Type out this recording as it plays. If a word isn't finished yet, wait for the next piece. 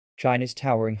China's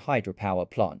towering hydropower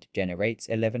plant generates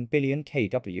 11 billion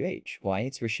kWh, while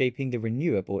it's reshaping the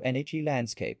renewable energy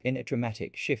landscape in a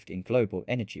dramatic shift in global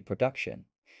energy production.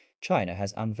 China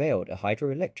has unveiled a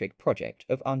hydroelectric project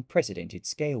of unprecedented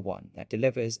scale, one that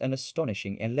delivers an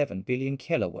astonishing 11 billion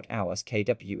kilowatt-hours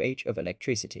kWh of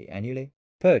electricity annually.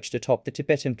 Perched atop the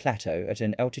Tibetan Plateau at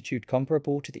an altitude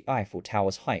comparable to the Eiffel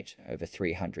Tower's height, over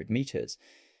 300 meters,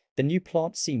 the new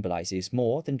plant symbolizes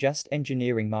more than just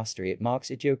engineering mastery. It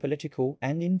marks a geopolitical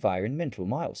and environmental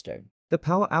milestone. The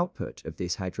power output of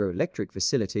this hydroelectric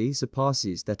facility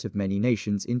surpasses that of many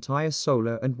nations' entire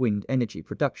solar and wind energy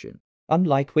production.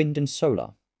 Unlike wind and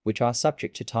solar, which are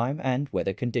subject to time and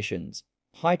weather conditions,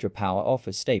 hydropower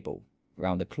offers stable,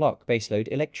 round-the-clock baseload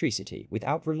electricity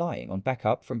without relying on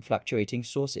backup from fluctuating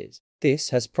sources.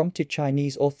 This has prompted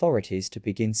Chinese authorities to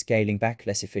begin scaling back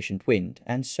less efficient wind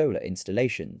and solar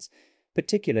installations,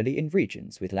 particularly in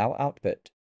regions with low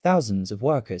output. Thousands of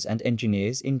workers and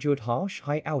engineers endured harsh,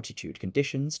 high-altitude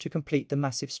conditions to complete the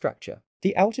massive structure.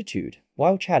 The altitude,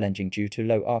 while challenging due to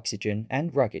low oxygen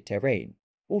and rugged terrain,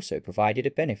 also provided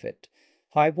a benefit: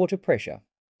 high water pressure,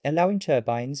 allowing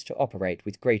turbines to operate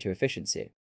with greater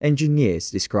efficiency. Engineers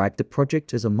described the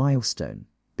project as a milestone,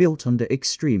 built under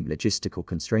extreme logistical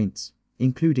constraints,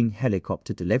 including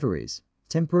helicopter deliveries,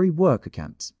 temporary worker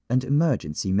camps, and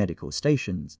emergency medical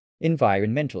stations.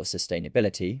 Environmental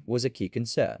sustainability was a key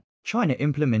concern. China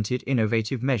implemented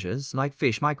innovative measures like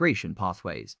fish migration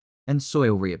pathways and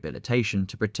soil rehabilitation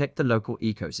to protect the local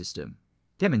ecosystem,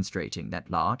 demonstrating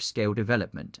that large-scale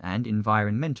development and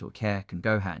environmental care can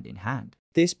go hand in hand.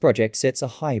 This project sets a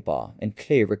high bar and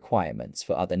clear requirements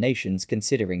for other nations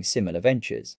considering similar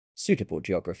ventures. Suitable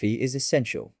geography is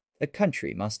essential. A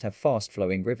country must have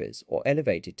fast-flowing rivers or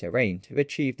elevated terrain to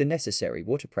achieve the necessary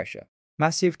water pressure.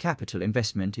 Massive capital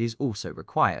investment is also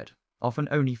required, often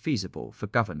only feasible for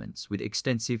governments with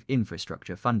extensive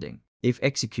infrastructure funding. If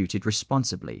executed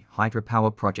responsibly,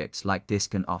 hydropower projects like this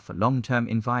can offer long-term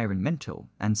environmental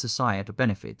and societal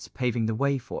benefits, paving the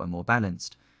way for a more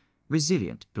balanced,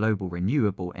 resilient global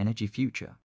renewable energy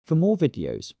future. For more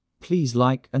videos, please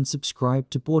like and subscribe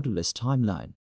to Borderless Timeline.